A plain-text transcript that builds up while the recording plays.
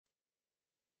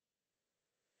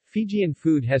Fijian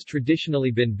food has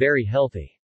traditionally been very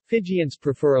healthy. Fijians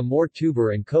prefer a more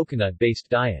tuber and coconut-based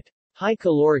diet.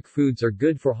 High-caloric foods are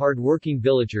good for hard-working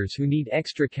villagers who need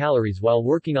extra calories while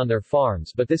working on their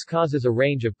farms, but this causes a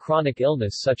range of chronic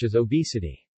illness such as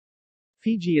obesity.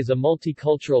 Fiji is a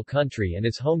multicultural country and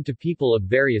is home to people of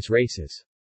various races.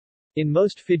 In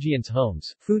most Fijians'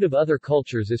 homes, food of other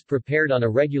cultures is prepared on a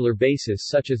regular basis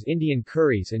such as Indian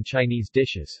curries and Chinese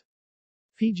dishes.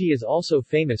 Fiji is also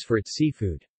famous for its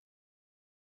seafood.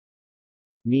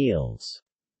 Meals.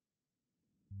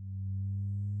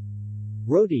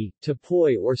 Roti,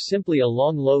 tapoi or simply a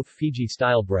long loaf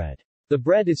Fiji-style bread. The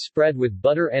bread is spread with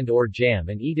butter and/or jam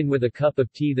and eaten with a cup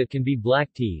of tea that can be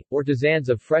black tea, or tisanes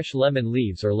of fresh lemon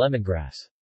leaves or lemongrass.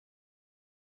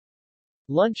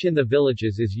 Lunch in the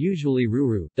villages is usually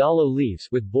ruru, dalo leaves,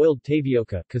 with boiled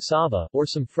tapioca, cassava, or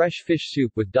some fresh fish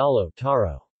soup with dalo,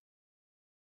 taro.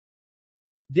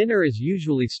 Dinner is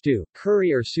usually stew,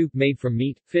 curry or soup made from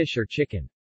meat, fish or chicken.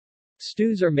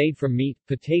 Stews are made from meat,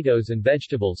 potatoes and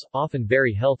vegetables, often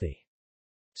very healthy.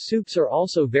 Soups are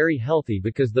also very healthy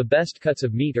because the best cuts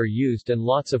of meat are used and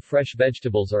lots of fresh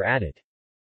vegetables are added.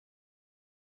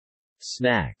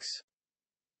 Snacks.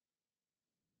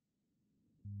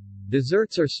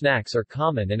 Desserts or snacks are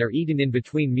common and are eaten in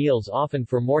between meals, often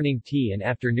for morning tea and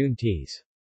afternoon teas.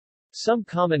 Some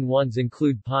common ones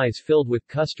include pies filled with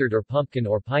custard or pumpkin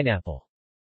or pineapple.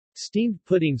 Steamed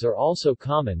puddings are also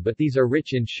common, but these are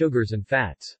rich in sugars and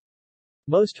fats.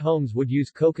 Most homes would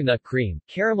use coconut cream,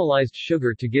 caramelized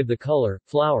sugar to give the color,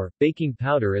 flour, baking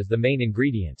powder as the main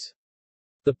ingredients.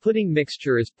 The pudding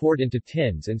mixture is poured into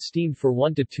tins and steamed for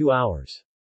 1 to 2 hours.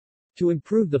 To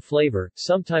improve the flavor,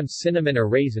 sometimes cinnamon or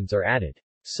raisins are added.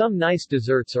 Some nice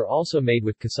desserts are also made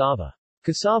with cassava.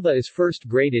 Cassava is first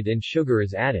grated and sugar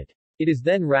is added. It is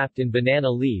then wrapped in banana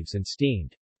leaves and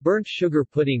steamed. Burnt sugar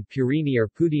pudding, purini or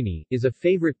pudini, is a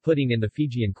favorite pudding in the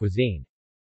Fijian cuisine.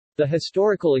 The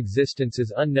historical existence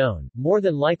is unknown, more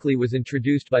than likely was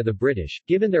introduced by the British,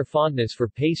 given their fondness for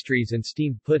pastries and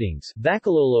steamed puddings.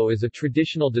 Bakalolo is a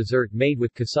traditional dessert made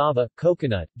with cassava,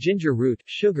 coconut, ginger root,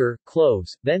 sugar,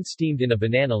 cloves, then steamed in a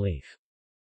banana leaf.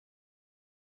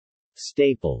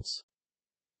 Staples.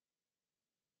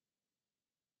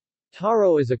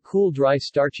 Taro is a cool dry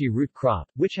starchy root crop,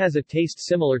 which has a taste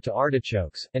similar to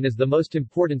artichokes, and is the most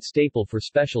important staple for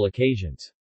special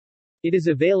occasions. It is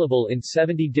available in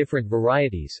 70 different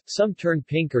varieties, some turn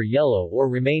pink or yellow or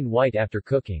remain white after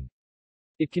cooking.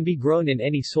 It can be grown in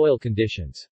any soil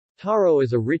conditions. Taro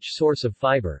is a rich source of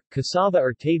fiber. Cassava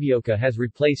or tapioca has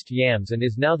replaced yams and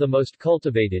is now the most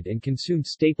cultivated and consumed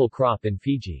staple crop in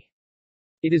Fiji.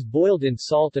 It is boiled in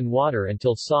salt and water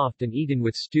until soft and eaten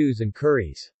with stews and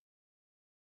curries.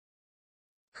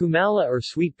 Kumala or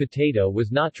sweet potato was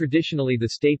not traditionally the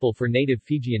staple for native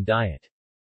Fijian diet.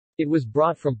 It was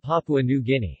brought from Papua New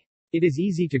Guinea. It is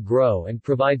easy to grow and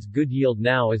provides good yield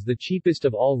now as the cheapest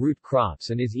of all root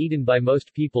crops and is eaten by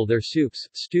most people. Their soups,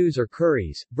 stews or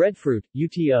curries. Breadfruit,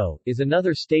 uto, is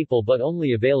another staple but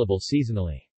only available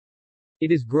seasonally.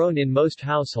 It is grown in most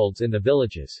households in the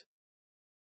villages.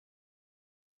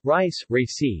 Rice,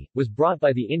 raisi, was brought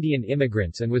by the Indian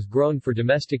immigrants and was grown for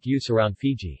domestic use around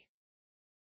Fiji.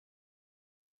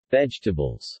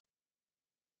 Vegetables.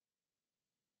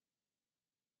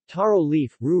 Taro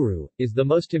leaf, ruru, is the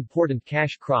most important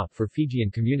cash crop for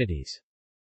Fijian communities.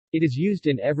 It is used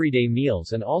in everyday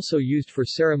meals and also used for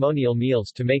ceremonial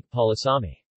meals to make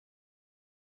palasami.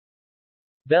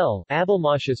 Bell,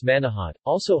 Abelmachius manahat,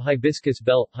 also hibiscus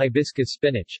bell, hibiscus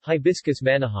spinach, hibiscus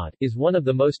manahat, is one of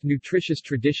the most nutritious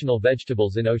traditional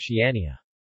vegetables in Oceania.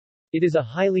 It is a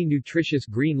highly nutritious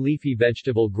green leafy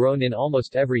vegetable grown in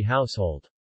almost every household.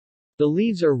 The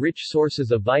leaves are rich sources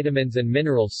of vitamins and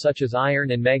minerals such as iron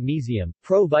and magnesium,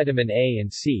 provitamin A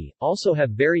and C, also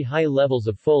have very high levels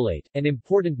of folate, an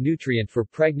important nutrient for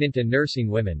pregnant and nursing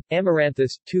women.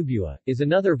 Amaranthus, tubua, is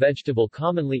another vegetable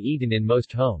commonly eaten in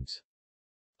most homes.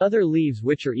 Other leaves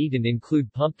which are eaten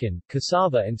include pumpkin,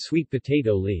 cassava and sweet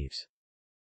potato leaves.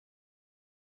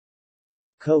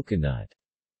 Coconut.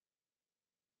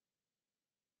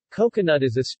 Coconut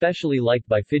is especially liked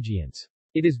by Fijians.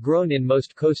 It is grown in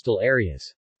most coastal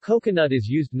areas. Coconut is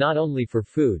used not only for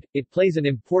food, it plays an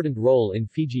important role in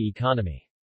Fiji economy.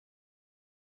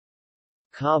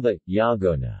 Kava,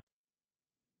 yagona.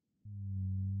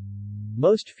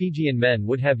 Most Fijian men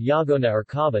would have yagona or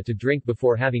kava to drink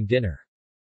before having dinner.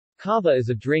 Kava is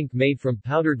a drink made from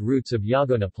powdered roots of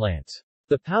yagona plants.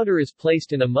 The powder is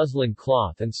placed in a muslin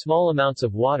cloth and small amounts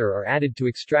of water are added to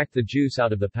extract the juice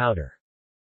out of the powder.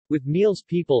 With meals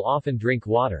people often drink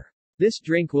water. This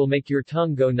drink will make your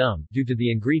tongue go numb, due to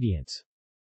the ingredients.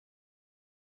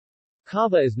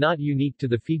 Kava is not unique to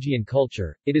the Fijian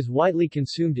culture, it is widely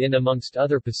consumed in amongst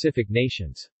other Pacific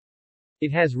nations.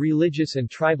 It has religious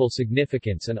and tribal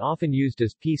significance and often used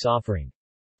as peace offering.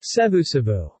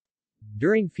 Sevu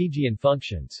during Fijian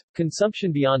functions.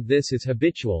 Consumption beyond this is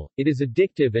habitual, it is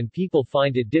addictive and people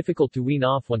find it difficult to wean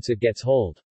off once it gets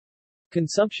hold.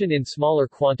 Consumption in smaller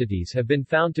quantities have been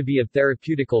found to be of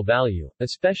therapeutical value,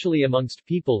 especially amongst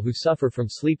people who suffer from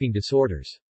sleeping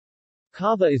disorders.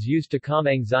 Kava is used to calm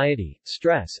anxiety,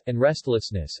 stress, and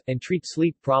restlessness, and treat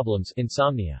sleep problems,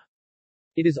 insomnia.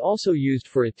 It is also used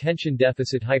for attention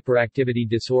deficit hyperactivity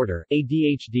disorder,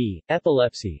 ADHD,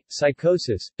 epilepsy,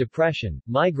 psychosis, depression,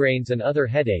 migraines and other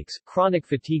headaches, chronic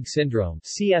fatigue syndrome,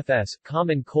 CFS,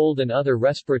 common cold and other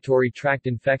respiratory tract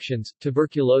infections,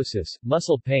 tuberculosis,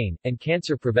 muscle pain, and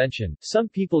cancer prevention. Some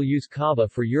people use kava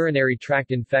for urinary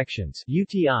tract infections,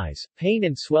 UTIs, pain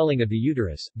and swelling of the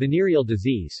uterus, venereal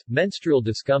disease, menstrual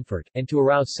discomfort, and to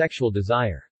arouse sexual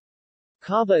desire.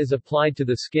 Kava is applied to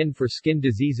the skin for skin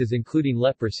diseases including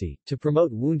leprosy, to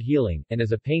promote wound healing, and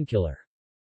as a painkiller.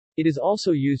 It is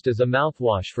also used as a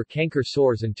mouthwash for canker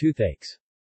sores and toothaches.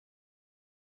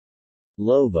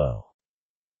 Lovo.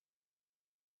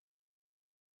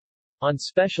 On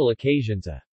special occasions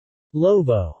a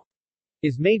lovo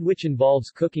is made which involves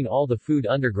cooking all the food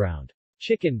underground.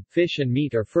 Chicken, fish and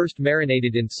meat are first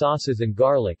marinated in sauces and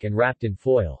garlic and wrapped in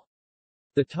foil.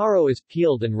 The taro is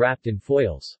peeled and wrapped in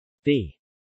foils. The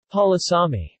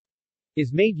palasami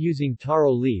is made using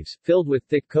taro leaves, filled with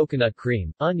thick coconut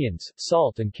cream, onions,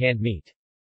 salt and canned meat.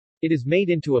 It is made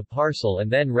into a parcel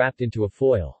and then wrapped into a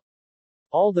foil.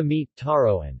 All the meat,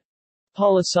 taro and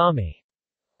palasami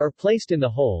are placed in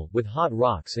the hole, with hot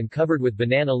rocks and covered with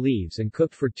banana leaves and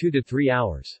cooked for 2 to 3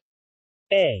 hours.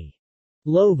 A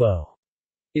lovo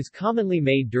is commonly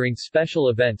made during special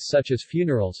events such as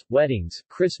funerals, weddings,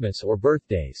 Christmas or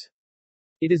birthdays.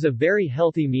 It is a very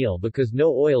healthy meal because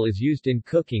no oil is used in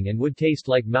cooking and would taste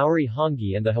like Maori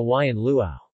hongi and the Hawaiian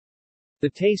luau. The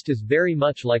taste is very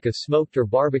much like a smoked or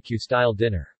barbecue-style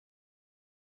dinner.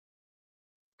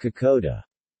 Kokoda.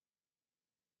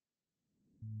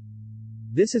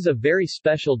 This is a very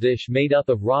special dish made up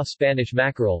of raw Spanish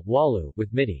mackerel, walu,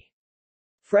 with midi.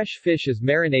 Fresh fish is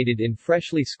marinated in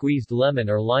freshly squeezed lemon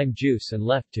or lime juice and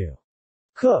left to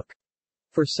cook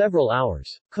for several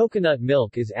hours. Coconut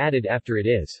milk is added after it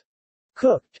is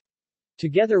cooked,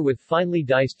 together with finely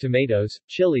diced tomatoes,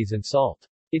 chilies and salt.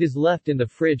 It is left in the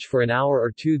fridge for an hour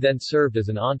or two then served as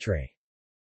an entree.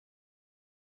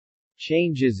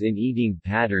 Changes in eating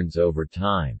patterns over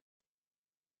time.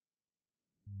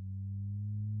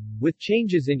 With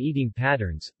changes in eating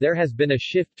patterns, there has been a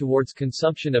shift towards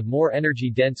consumption of more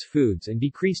energy-dense foods and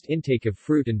decreased intake of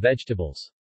fruit and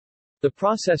vegetables. The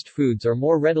processed foods are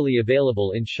more readily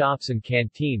available in shops and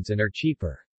canteens and are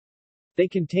cheaper. They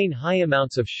contain high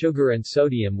amounts of sugar and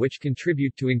sodium which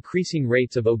contribute to increasing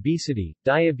rates of obesity,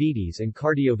 diabetes and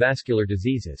cardiovascular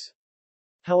diseases.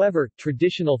 However,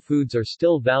 traditional foods are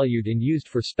still valued and used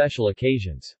for special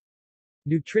occasions.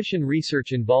 Nutrition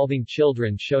research involving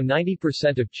children show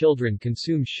 90% of children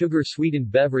consume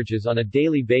sugar-sweetened beverages on a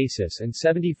daily basis and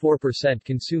 74%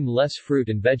 consume less fruit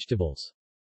and vegetables.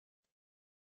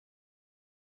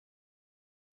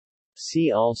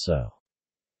 See also: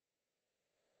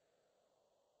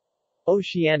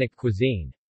 Oceanic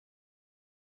cuisine.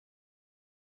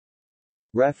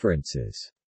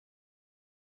 References